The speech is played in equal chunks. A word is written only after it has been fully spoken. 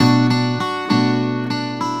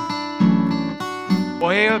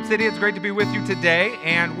Hey, Hope City, it's great to be with you today,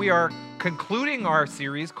 and we are concluding our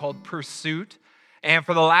series called Pursuit. And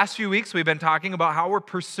for the last few weeks, we've been talking about how we're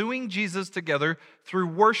pursuing Jesus together through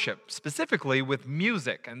worship, specifically with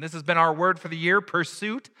music. And this has been our word for the year,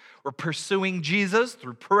 pursuit. We're pursuing Jesus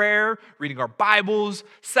through prayer, reading our Bibles,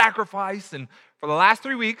 sacrifice. And for the last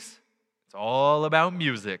 3 weeks, it's all about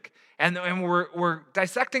music. And we're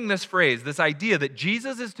dissecting this phrase, this idea that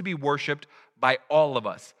Jesus is to be worshiped by all of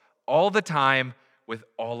us, all the time, with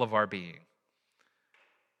all of our being.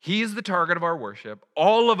 He is the target of our worship.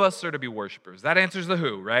 All of us are to be worshipers. That answers the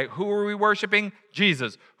who, right? Who are we worshiping?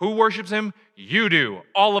 Jesus. Who worships him? You do.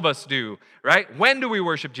 All of us do, right? When do we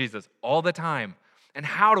worship Jesus? All the time. And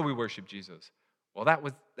how do we worship Jesus? Well,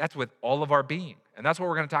 that's with all of our being. And that's what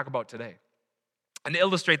we're going to talk about today. And to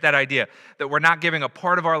illustrate that idea that we're not giving a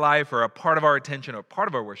part of our life or a part of our attention or part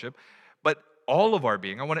of our worship, but all of our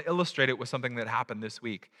being, I want to illustrate it with something that happened this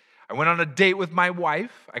week. I went on a date with my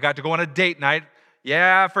wife. I got to go on a date night.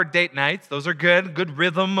 Yeah, for date nights, those are good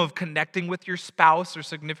rhythm of connecting with your spouse or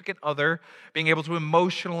significant other, being able to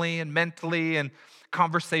emotionally and mentally and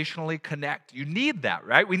conversationally connect. You need that,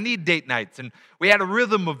 right? We need date nights, and we had a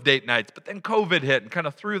rhythm of date nights, but then COVID hit and kind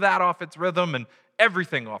of threw that off its rhythm and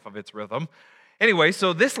everything off of its rhythm. Anyway,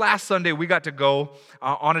 so this last Sunday, we got to go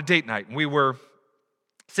on a date night, and we were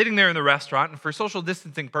sitting there in the restaurant, and for social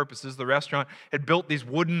distancing purposes, the restaurant had built these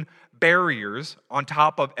wooden barriers on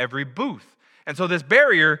top of every booth. And so this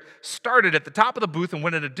barrier started at the top of the booth and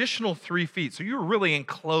went an additional 3 feet. So you were really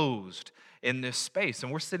enclosed in this space.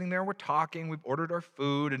 And we're sitting there, we're talking, we've ordered our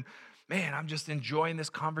food, and man, I'm just enjoying this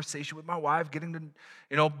conversation with my wife, getting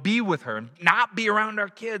to, be with her and not be around our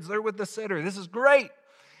kids. They're with the sitter. This is great.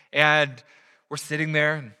 And we're sitting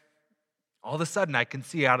there, and all of a sudden, I can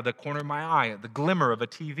see out of the corner of my eye the glimmer of a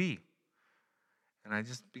TV. And I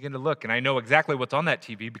just begin to look, and I know exactly what's on that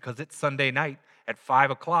TV because it's Sunday night at 5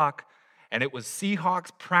 o'clock, and it was Seahawks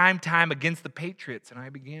prime time against the Patriots. And I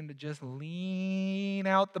began to just lean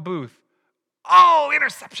out the booth. Oh,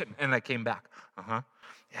 interception! And I came back. Yeah,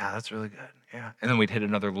 that's really good. Yeah. And then we'd hit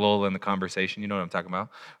another lull in the conversation. You know what I'm talking about?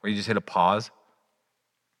 Where you just hit a pause.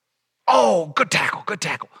 Oh, good tackle.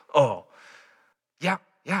 Oh, yeah.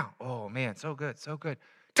 Yeah. Oh, man, so good.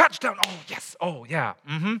 Touchdown. Oh, yes. Oh, yeah.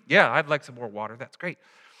 Yeah, I'd like some more water. That's great.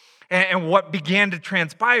 And what began to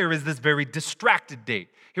transpire is this very distracted date.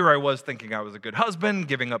 Here I was thinking I was a good husband,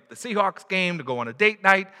 giving up the Seahawks game to go on a date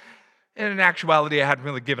night. And in actuality, I hadn't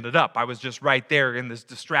really given it up. I was just right there in this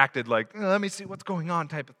distracted, let me see what's going on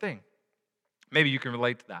type of thing. Maybe you can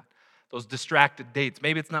relate to that. Those distracted dates.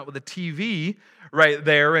 Maybe it's not with a TV right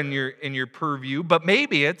there in your purview, but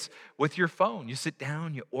maybe it's with your phone. You sit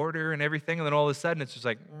down, you order and everything, and then all of a sudden it's just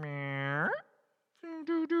like,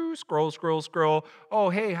 scroll. Oh,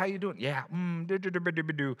 hey, how you doing? Yeah,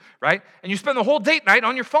 right? And you spend the whole date night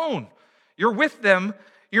on your phone. You're with them.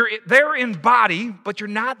 You're there in body, but you're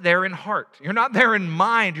not there in heart. You're not there in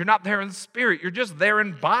mind. You're not there in spirit. You're just there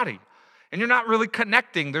in body. And you're not really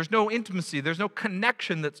connecting. There's no intimacy. There's no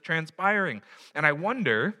connection that's transpiring. And I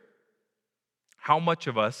wonder how much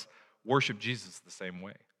of us worship Jesus the same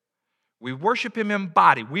way. We worship him in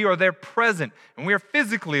body. We are there present. And we are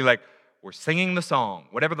physically we're singing the song.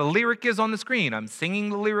 Whatever the lyric is on the screen, I'm singing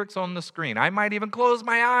the lyrics on the screen. I might even close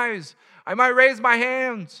my eyes. I might raise my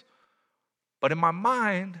hands. But in my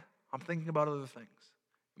mind, I'm thinking about other things.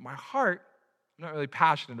 In my heart, I'm not really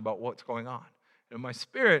passionate about what's going on. In my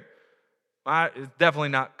spirit, is definitely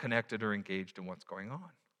not connected or engaged in what's going on.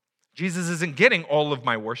 Jesus isn't getting all of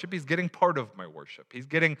my worship. He's getting part of my worship. He's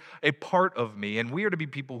getting a part of me. And we are to be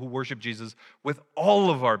people who worship Jesus with all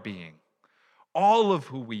of our being, all of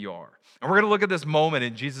who we are. And we're going to look at this moment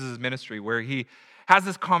in Jesus' ministry where he has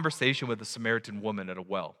this conversation with a Samaritan woman at a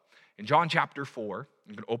well. In John chapter 4,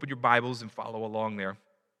 you can open your Bibles and follow along there.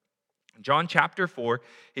 In John chapter 4,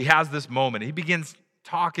 he has this moment. He begins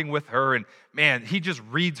talking with her, and man, he just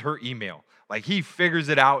reads her email. He figures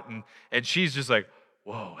it out, and she's just like,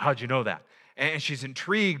 whoa, how'd you know that? And she's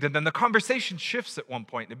intrigued, and then the conversation shifts at one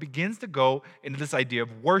point, and it begins to go into this idea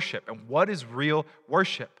of worship, and what is real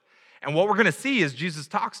worship? And what we're going to see as Jesus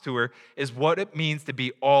talks to her is what it means to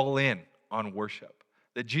be all in on worship,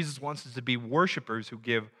 that Jesus wants us to be worshipers who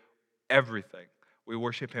give everything. We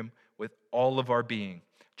worship him with all of our being.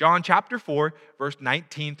 John chapter 4, verse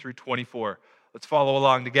 19 through 24. Let's follow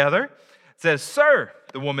along together. It says, "Sir,"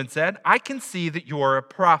 the woman said, "I can see that you are a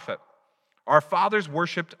prophet. Our fathers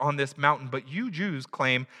worshipped on this mountain, but you Jews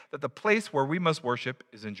claim that the place where we must worship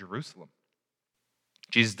is in Jerusalem."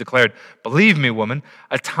 Jesus declared, "Believe me, woman,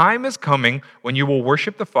 a time is coming when you will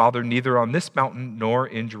worship the Father neither on this mountain nor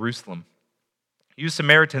in Jerusalem. You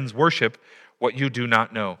Samaritans worship what you do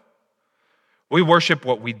not know. We worship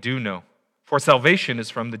what we do know, for salvation is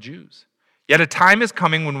from the Jews. Yet a time is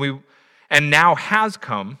coming and now has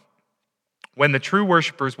come, when the true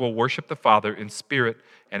worshipers will worship the Father in spirit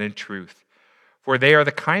and in truth. For they are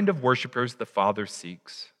the kind of worshipers the Father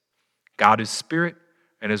seeks. God is spirit,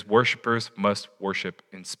 and his worshipers must worship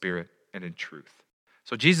in spirit and in truth.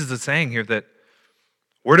 So Jesus is saying here that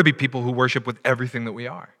we're to be people who worship with everything that we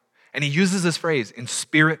are. And he uses this phrase, in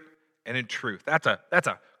spirit and in truth. That's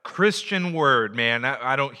a Christian word, man.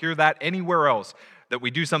 I don't hear that anywhere else, that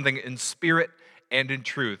we do something in spirit and in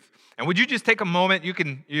truth. And would you just take a moment, you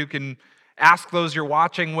can ask those you're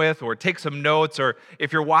watching with, or take some notes, or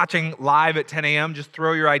if you're watching live at 10 a.m., just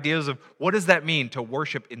throw your ideas of what does that mean to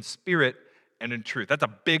worship in spirit and in truth. That's a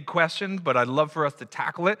big question, but I'd love for us to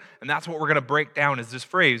tackle it, and that's what we're going to break down is this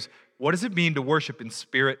phrase, what does it mean to worship in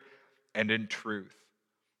spirit and in truth?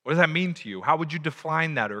 What does that mean to you? How would you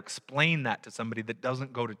define that or explain that to somebody that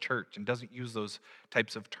doesn't go to church and doesn't use those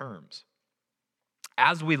types of terms?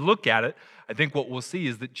 As we look at it, I think what we'll see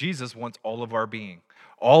is that Jesus wants all of our being,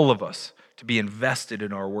 all of us, to be invested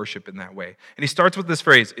in our worship in that way. And he starts with this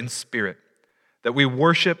phrase, in spirit, that we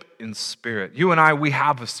worship in spirit. You and I, we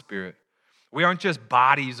have a spirit. We aren't just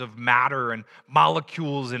bodies of matter and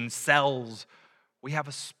molecules and cells. We have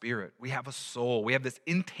a spirit. We have a soul. We have this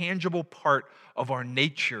intangible part of our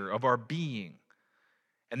nature, of our being.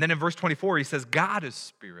 And then in verse 24, he says, God is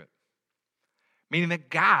spirit, meaning that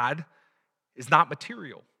God is not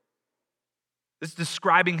material. This is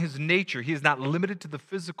describing his nature. He is not limited to the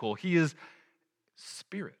physical. He is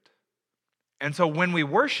spirit. And so when we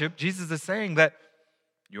worship, Jesus is saying that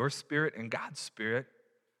your spirit and God's spirit,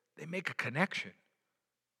 they make a connection.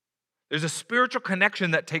 There's a spiritual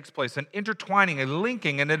connection that takes place, an intertwining, a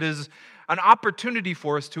linking, and it is an opportunity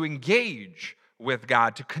for us to engage with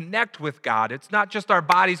God, to connect with God. It's not just our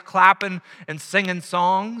bodies clapping and singing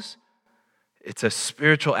songs. It's a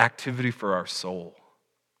spiritual activity for our soul.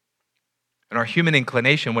 And our human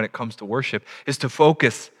inclination when it comes to worship is to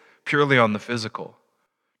focus purely on the physical,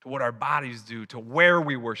 to what our bodies do, to where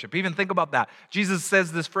we worship. Even think about that. Jesus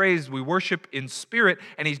says this phrase, we worship in spirit,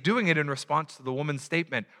 and he's doing it in response to the woman's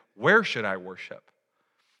statement, where should I worship?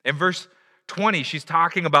 In verse 20, she's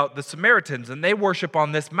talking about the Samaritans, and they worship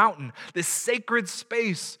on this mountain, this sacred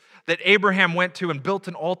space that Abraham went to and built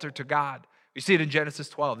an altar to God. You see it in Genesis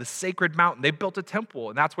 12, this sacred mountain. They built a temple,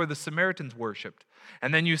 and that's where the Samaritans worshiped.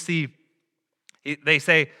 And then you see,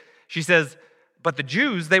 she says, but the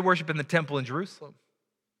Jews, they worship in the temple in Jerusalem.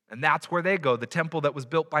 And that's where they go, the temple that was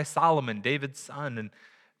built by Solomon, David's son, and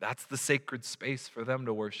that's the sacred space for them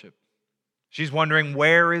to worship. She's wondering,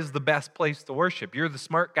 where is the best place to worship? You're the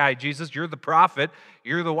smart guy, Jesus. You're the prophet.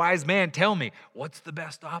 You're the wise man. Tell me, what's the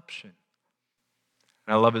best option?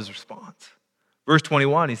 And I love his response. Verse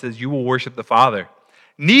 21, he says, you will worship the Father,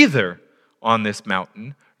 neither on this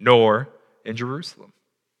mountain nor in Jerusalem.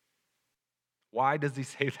 Why does he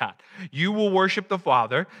say that? You will worship the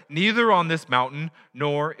Father, neither on this mountain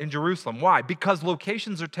nor in Jerusalem. Why? Because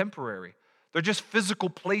locations are temporary. They're just physical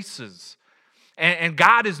places. And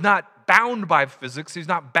God is not bound by physics. He's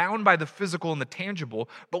not bound by the physical and the tangible,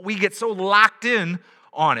 but we get so locked in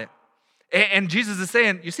on it. And Jesus is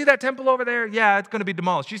saying, you see that temple over there? Yeah, it's going to be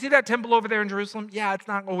demolished. You see that temple over there in Jerusalem? Yeah, it's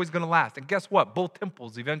not always going to last. And guess what? Both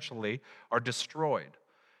temples eventually are destroyed.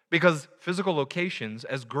 Because physical locations,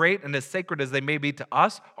 as great and as sacred as they may be to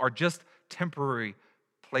us, are just temporary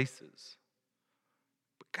places.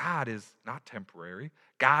 But God is not temporary.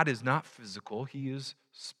 God is not physical. He is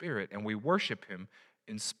spirit, and we worship him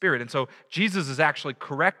in spirit. And so Jesus is actually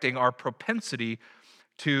correcting our propensity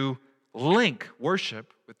to link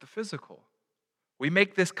worship with the physical. We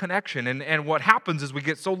make this connection, and what happens is we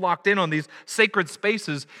get so locked in on these sacred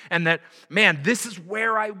spaces and that, man, this is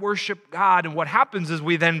where I worship God. And what happens is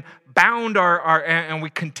we then bound and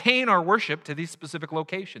we contain our worship to these specific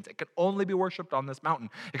locations. It can only be worshiped on this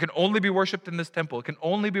mountain. It can only be worshiped in this temple. It can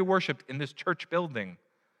only be worshiped in this church building.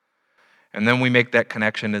 And then we make that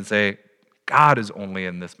connection and say, God is only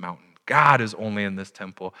in this mountain. God is only in this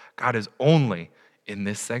temple. God is only in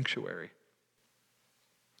this sanctuary.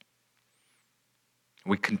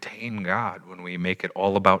 We contain God when we make it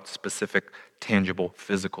all about specific, tangible,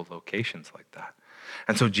 physical locations like that.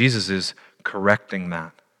 And so Jesus is correcting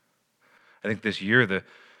that. I think this year,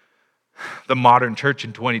 the modern church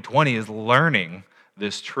in 2020 is learning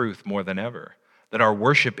this truth more than ever, that our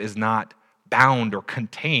worship is not bound or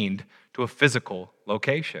contained to a physical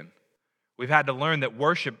location. We've had to learn that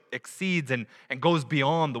worship exceeds and goes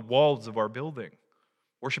beyond the walls of our building.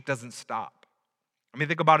 Worship doesn't stop. I mean,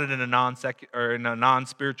 think about it in a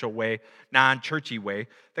non-spiritual way, non-churchy way.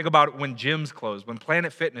 Think about it when gyms closed, when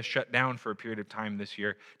Planet Fitness shut down for a period of time this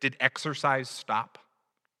year. Did exercise stop?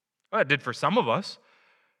 Well, it did for some of us.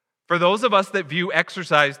 For those of us that view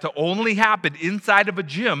exercise to only happen inside of a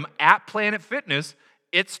gym at Planet Fitness,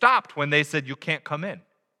 it stopped when they said you can't come in.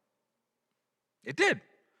 It did.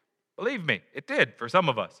 Believe me, it did for some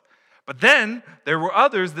of us. But then there were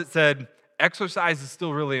others that said, exercise is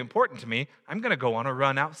still really important to me. I'm going to go on a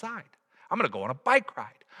run outside. I'm going to go on a bike ride.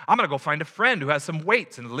 I'm going to go find a friend who has some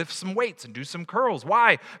weights and lift some weights and do some curls.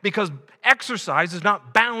 Why? Because exercise is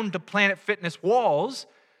not bound to Planet Fitness walls.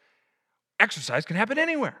 Exercise can happen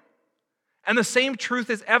anywhere. And the same truth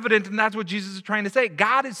is evident, and that's what Jesus is trying to say.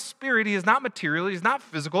 God is spirit. He is not material. He is not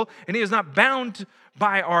physical, and he is not bound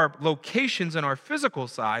by our locations and our physical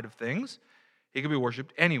side of things. He can be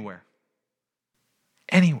worshiped anywhere.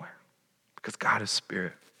 Anywhere. Because God is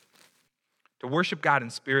spirit. To worship God in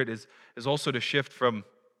spirit is also to shift from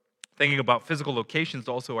thinking about physical locations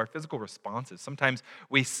to also our physical responses. Sometimes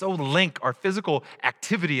we so link our physical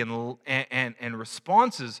activity and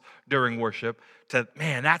responses during worship to,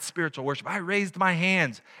 man, that's spiritual worship. I raised my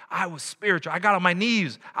hands. I was spiritual. I got on my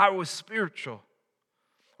knees. I was spiritual.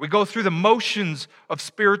 We go through the motions of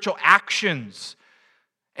spiritual actions,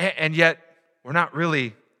 and yet we're not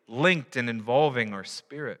really linked and involving our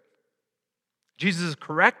spirit. Jesus is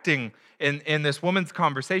correcting in this woman's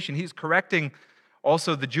conversation, he's correcting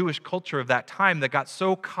also the Jewish culture of that time that got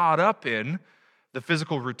so caught up in the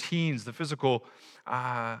physical routines, the physical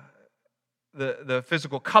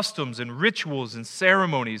customs and rituals and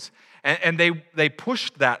ceremonies. And they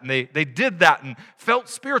pushed that and they did that and felt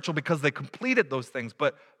spiritual because they completed those things.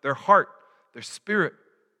 But their heart, their spirit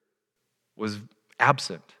was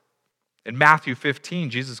absent. In Matthew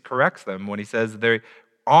 15, Jesus corrects them when he says, they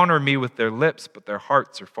honor me with their lips, but their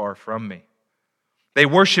hearts are far from me. They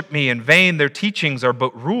worship me in vain. Their teachings are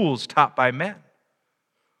but rules taught by men.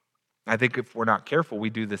 I think if we're not careful, we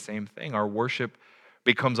do the same thing. Our worship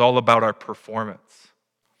becomes all about our performance,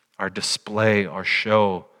 our display, our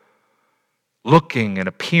show, looking and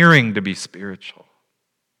appearing to be spiritual.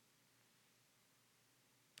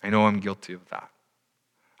 I know I'm guilty of that.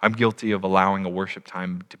 I'm guilty of allowing a worship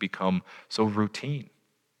time to become so routine.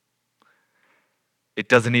 It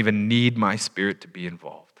doesn't even need my spirit to be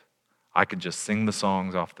involved. I could just sing the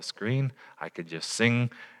songs off the screen. I could just sing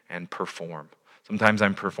and perform. Sometimes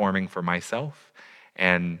I'm performing for myself.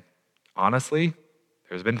 And honestly,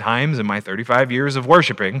 there's been times in my 35 years of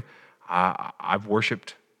worshiping, I've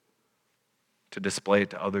worshiped to display it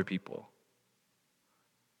to other people.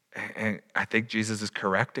 And I think Jesus is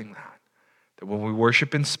correcting that. That when we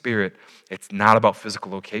worship in spirit, it's not about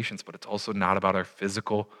physical locations, but it's also not about our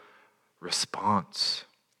physical response.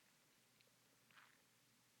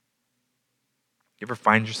 You ever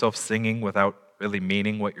find yourself singing without really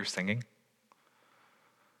meaning what you're singing?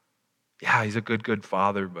 Yeah, he's a good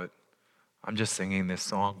father, but I'm just singing this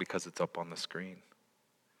song because it's up on the screen.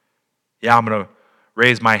 Yeah, I'm going to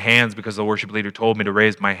raise my hands because the worship leader told me to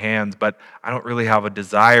raise my hands, but I don't really have a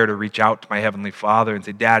desire to reach out to my Heavenly Father and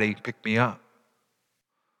say, Daddy, pick me up.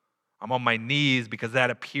 I'm on my knees because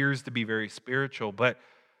that appears to be very spiritual, but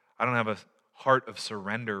I don't have a heart of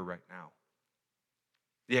surrender right now.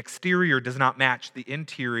 The exterior does not match the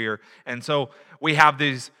interior. And so we have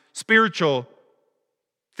these spiritual,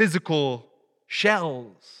 physical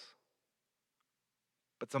shells,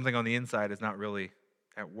 but something on the inside is not really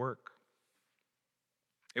at work.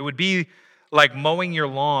 It would be like mowing your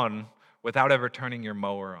lawn without ever turning your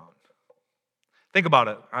mower on. Think about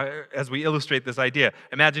it as we illustrate this idea.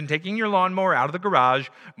 Imagine taking your lawnmower out of the garage,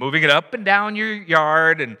 moving it up and down your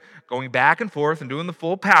yard, and going back and forth and doing the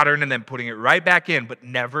full pattern, and then putting it right back in, but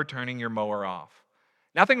never turning your mower off.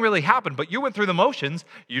 Nothing really happened, but you went through the motions.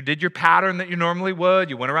 You did your pattern that you normally would.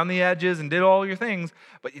 You went around the edges and did all your things,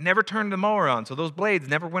 but you never turned the mower on, so those blades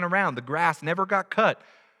never went around. The grass never got cut.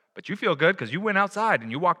 But you feel good because you went outside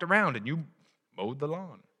and you walked around and you mowed the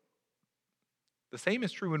lawn. The same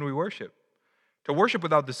is true when we worship. To worship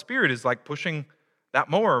without the Spirit is like pushing that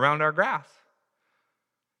mower around our grass.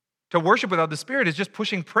 To worship without the Spirit is just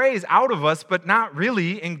pushing praise out of us, but not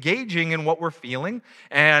really engaging in what we're feeling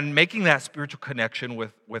and making that spiritual connection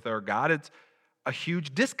with our God. It's a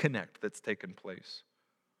huge disconnect that's taken place.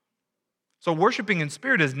 So worshiping in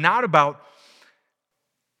spirit is not about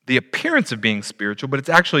the appearance of being spiritual, but it's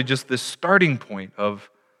actually just this starting point of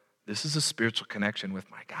this is a spiritual connection with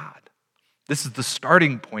my God. This is the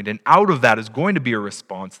starting point, and out of that is going to be a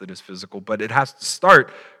response that is physical, but it has to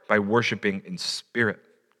start by worshiping in spirit.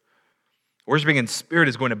 Worshiping in spirit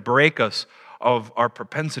is going to break us of our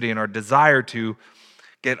propensity and our desire to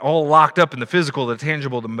get all locked up in the physical, the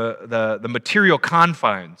tangible, the material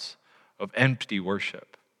confines of empty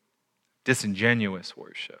worship, disingenuous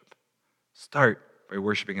worship. Start by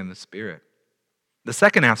worshiping in the Spirit. The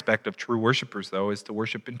second aspect of true worshipers, though, is to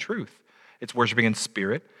worship in truth. It's worshiping in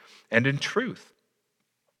spirit and in truth.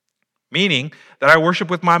 Meaning that I worship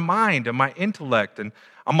with my mind and my intellect, and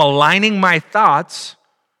I'm aligning my thoughts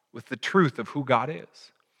with the truth of who God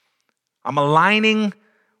is. I'm aligning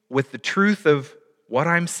with the truth of what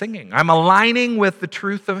I'm singing. I'm aligning with the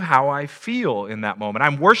truth of how I feel in that moment.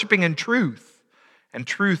 I'm worshiping in truth, and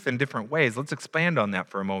truth in different ways. Let's expand on that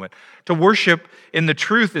for a moment. To worship in the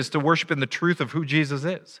truth is to worship in the truth of who Jesus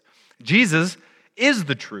is. Jesus is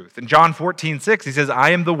the truth. In John 14:6, he says,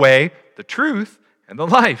 I am the way, the truth, and the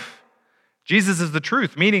life. Jesus is the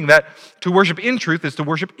truth, meaning that to worship in truth is to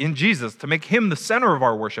worship in Jesus, to make him the center of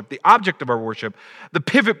our worship, the object of our worship, the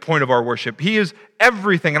pivot point of our worship. He is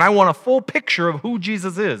everything, and I want a full picture of who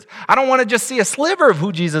Jesus is. I don't want to just see a sliver of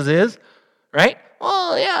who Jesus is, right?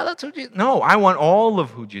 Oh, yeah, that's who Jesus is. No, I want all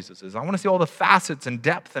of who Jesus is. I want to see all the facets and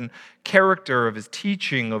depth and character of his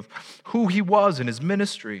teaching, of who he was in his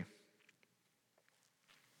ministry.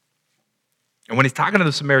 And when he's talking to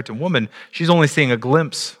the Samaritan woman, she's only seeing a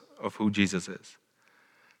glimpse of who Jesus is.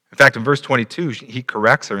 In fact, in verse 22, he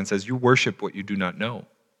corrects her and says, you worship what you do not know.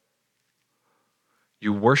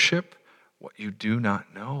 You worship what you do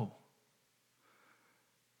not know.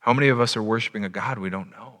 How many of us are worshiping a God we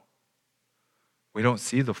don't know? We don't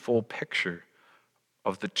see the full picture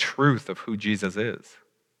of the truth of who Jesus is.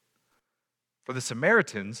 For the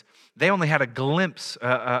Samaritans, they only had a glimpse,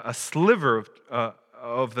 a sliver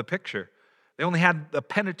of the picture. They only had the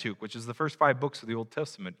Pentateuch, which is the first 5 books of the Old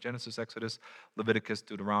Testament. Genesis, Exodus, Leviticus,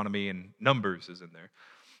 Deuteronomy, and Numbers is in there.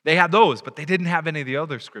 They had those, but they didn't have any of the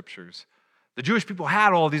other scriptures. The Jewish people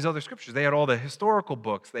had all these other scriptures. They had all the historical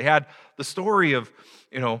books. They had the story of,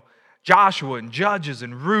 Joshua and Judges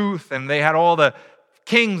and Ruth, and they had all the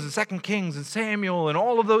Kings and 2 Kings and Samuel and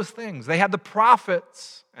all of those things. They had the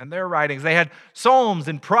prophets and their writings. They had Psalms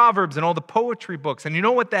and Proverbs and all the poetry books. And you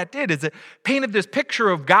know what that did is it painted this picture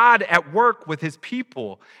of God at work with his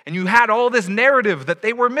people. And you had all this narrative that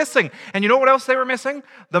they were missing. And you know what else they were missing?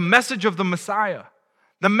 The message of the Messiah.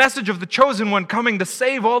 The message of the chosen one coming to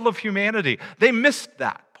save all of humanity. They missed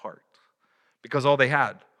that part because all they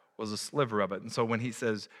had was a sliver of it. And so when he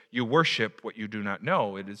says, you worship what you do not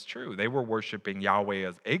know, it is true. They were worshiping Yahweh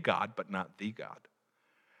as a God, but not the God.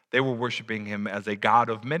 They were worshiping him as a God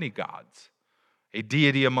of many gods, a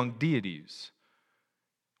deity among deities.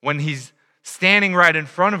 When he's standing right in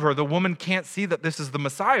front of her, the woman can't see that this is the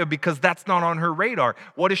Messiah because that's not on her radar.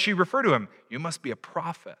 What does she refer to him? You must be a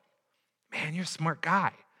prophet. Man, you're a smart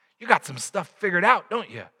guy. You got some stuff figured out,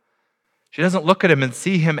 don't you? She doesn't look at him and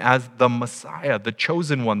see him as the Messiah, the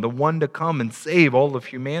chosen one, the one to come and save all of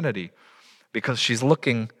humanity, because she's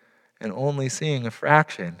looking and only seeing a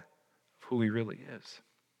fraction of who he really is.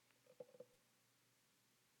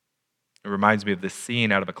 It reminds me of this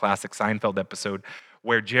scene out of a classic Seinfeld episode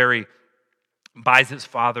where Jerry buys his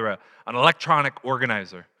father an electronic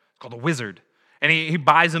organizer. It's called a Wizard. And he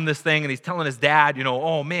buys him this thing, and he's telling his dad,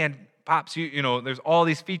 oh man, Pops, there's all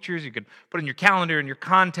these features you could put in your calendar and your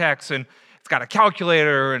contacts, and it's got a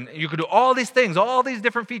calculator, and you could do all these things, all these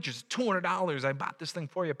different features. $200, I bought this thing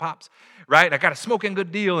for you, Pops, right? I got a smoking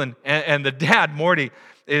good deal, and the dad, Morty,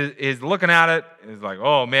 is looking at it, and he's like,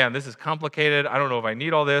 oh man, this is complicated. I don't know if I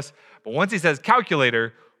need all this. But once he says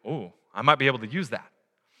calculator, I might be able to use that.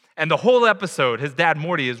 And the whole episode, his dad,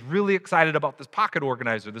 Morty, is really excited about this pocket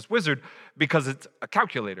organizer, this Wizard, because it's a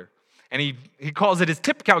calculator. And he calls it his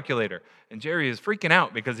tip calculator. And Jerry is freaking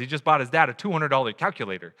out because he just bought his dad a $200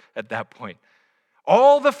 calculator at that point.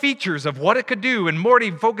 All the features of what it could do, and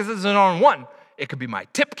Morty focuses in on one. It could be my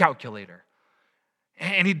tip calculator.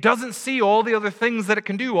 And he doesn't see all the other things that it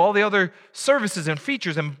can do, all the other services and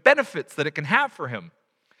features and benefits that it can have for him.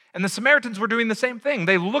 And the Samaritans were doing the same thing.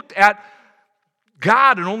 They looked at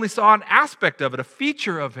God and only saw an aspect of it, a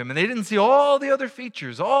feature of him, and they didn't see all the other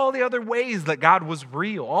features, all the other ways that God was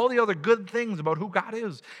real, all the other good things about who God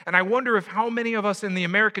is. And I wonder if how many of us in the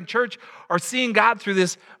American church are seeing God through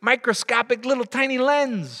this microscopic little tiny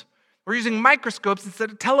lens. We're using microscopes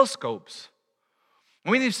instead of telescopes.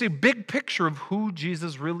 We need to see a big picture of who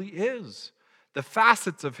Jesus really is, the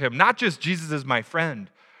facets of him, not just Jesus is my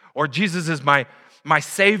friend or Jesus is my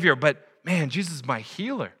Savior, but man, Jesus is my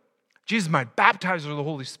healer. Jesus is my baptizer of the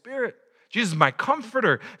Holy Spirit. Jesus is my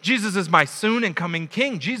comforter. Jesus is my soon and coming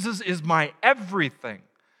King. Jesus is my everything.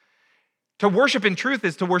 To worship in truth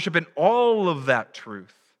is to worship in all of that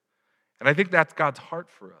truth. And I think that's God's heart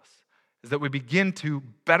for us, is that we begin to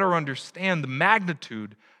better understand the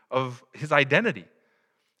magnitude of his identity.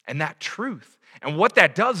 and that truth. And what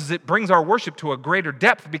that does is it brings our worship to a greater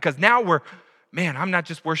depth, because now I'm not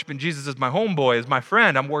just worshiping Jesus as my homeboy, as my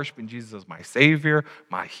friend. I'm worshiping Jesus as my Savior,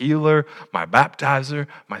 my healer, my baptizer,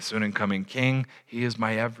 my soon and coming King. He is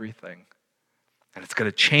my everything. And it's going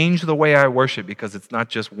to change the way I worship, because it's not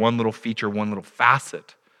just one little feature, one little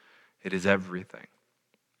facet. It is everything.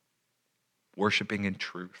 Worshiping in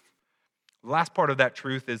truth. The last part of that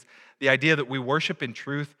truth is the idea that we worship in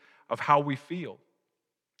truth of how we feel.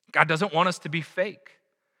 God doesn't want us to be fake.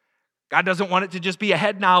 God doesn't want it to just be a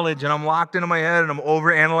head knowledge and I'm locked into my head and I'm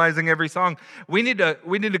overanalyzing every song. We need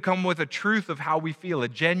to come with a truth of how we feel, a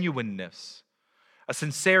genuineness, a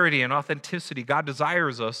sincerity and authenticity. God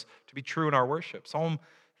desires us to be true in our worship. Psalm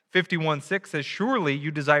 51:6 says, "Surely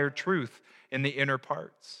you desire truth in the inner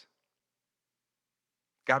parts."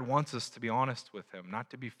 God wants us to be honest with him, not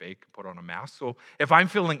to be fake and put on a mask. So if I'm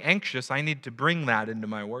feeling anxious, I need to bring that into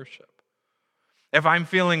my worship. If I'm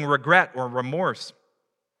feeling regret or remorse,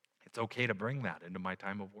 it's okay to bring that into my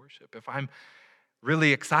time of worship. If I'm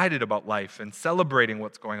really excited about life and celebrating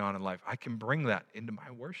what's going on in life, I can bring that into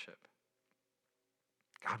my worship.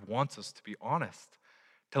 God wants us to be honest,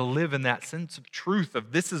 to live in that sense of truth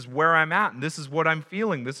of this is where I'm at and this is what I'm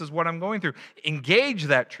feeling, this is what I'm going through. Engage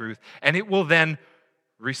that truth, and it will then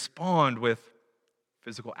respond with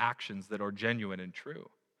physical actions that are genuine and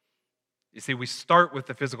true. You see, we start with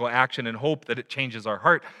the physical action and hope that it changes our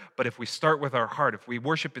heart. But if we start with our heart, if we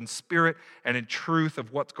worship in spirit and in truth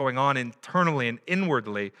of what's going on internally and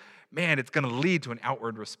inwardly, man, it's going to lead to an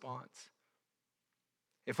outward response.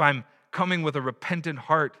 If I'm coming with a repentant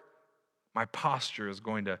heart, my posture is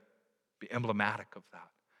going to be emblematic of that.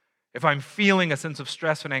 If I'm feeling a sense of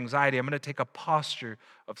stress and anxiety, I'm going to take a posture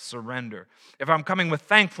of surrender. If I'm coming with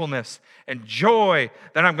thankfulness and joy,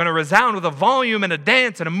 then I'm going to resound with a volume and a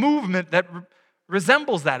dance and a movement that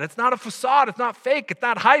resembles that. It's not a facade. It's not fake. It's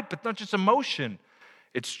not hype. It's not just emotion.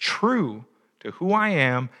 It's true to who I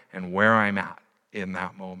am and where I'm at in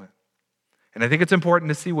that moment. And I think it's important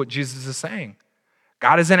to see what Jesus is saying.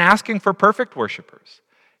 God isn't asking for perfect worshipers.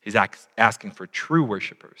 He's asking for true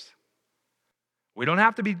worshipers. We don't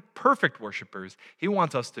have to be perfect worshipers. He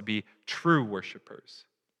wants us to be true worshipers.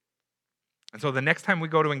 And so the next time we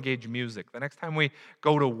go to engage music, the next time we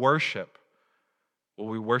go to worship, will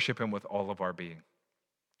we worship him with all of our being?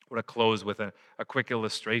 I want to close with a quick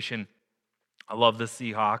illustration. I love the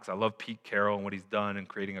Seahawks. I love Pete Carroll and what he's done in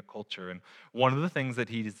creating a culture. And one of the things that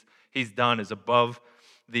he's done is above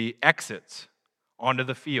the exits onto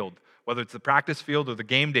the field, whether it's the practice field or the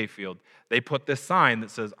game day field, they put this sign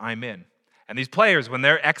that says, "I'm in." And these players, when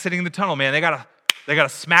they're exiting the tunnel, man, they gotta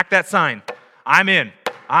smack that sign. I'm in,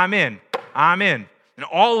 I'm in, I'm in. And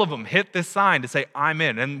all of them hit this sign to say, I'm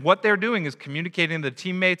in. And what they're doing is communicating to the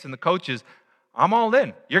teammates and the coaches, I'm all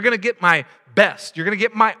in. You're gonna get my best. You're gonna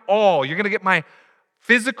get my all. You're gonna get my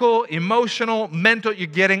physical, emotional, mental. You're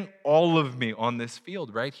getting all of me on this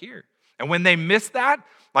field right here. And when they miss that,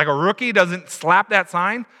 like a rookie doesn't slap that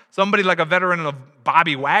sign, somebody like a veteran of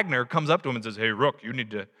Bobby Wagner comes up to him and says, "Hey, Rook, you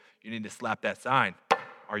need to slap that sign.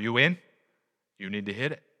 Are you in? You need to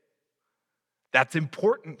hit it." That's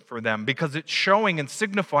important for them because it's showing and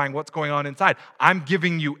signifying what's going on inside. I'm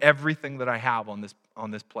giving you everything that I have on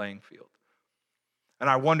this playing field. And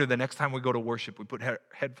I wonder the next time we go to worship, we put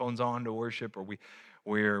headphones on to worship, or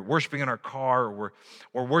we're worshiping in our car, or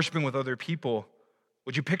we're worshiping with other people.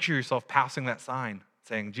 Would you picture yourself passing that sign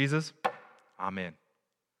saying, "Jesus, I'm in.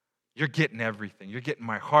 You're getting everything. You're getting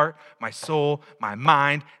my heart, my soul, my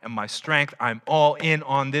mind, and my strength. I'm all in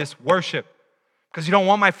on this worship." Because you don't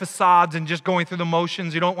want my facades and just going through the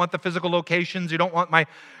motions. You don't want the physical locations. You don't want my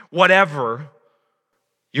whatever.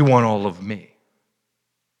 You want all of me.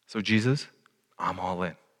 So Jesus, I'm all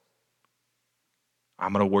in.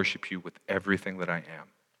 I'm going to worship you with everything that I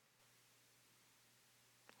am.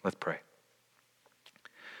 Let's pray.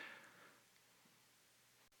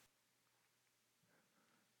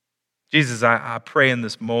 Jesus, I pray in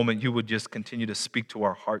this moment you would just continue to speak to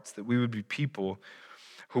our hearts, that we would be people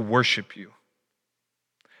who worship you.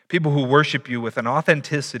 People who worship you with an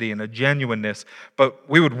authenticity and a genuineness, but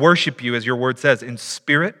we would worship you, as your word says, in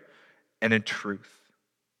spirit and in truth.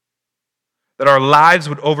 That our lives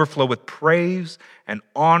would overflow with praise and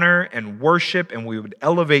honor and worship, and we would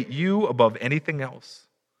elevate you above anything else.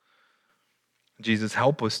 Jesus,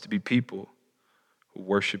 help us to be people who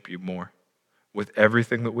worship you more with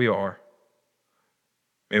everything that we are.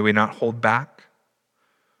 May we not hold back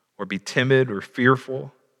or be timid or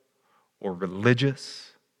fearful or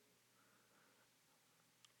religious.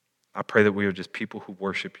 I pray that we are just people who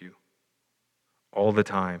worship you all the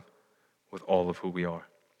time with all of who we are.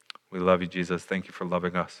 We love you, Jesus. Thank you for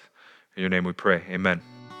loving us. In your name we pray. Amen.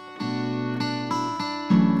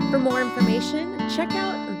 For more information, check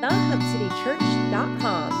out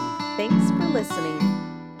thehubcitychurch.com. Thanks for listening.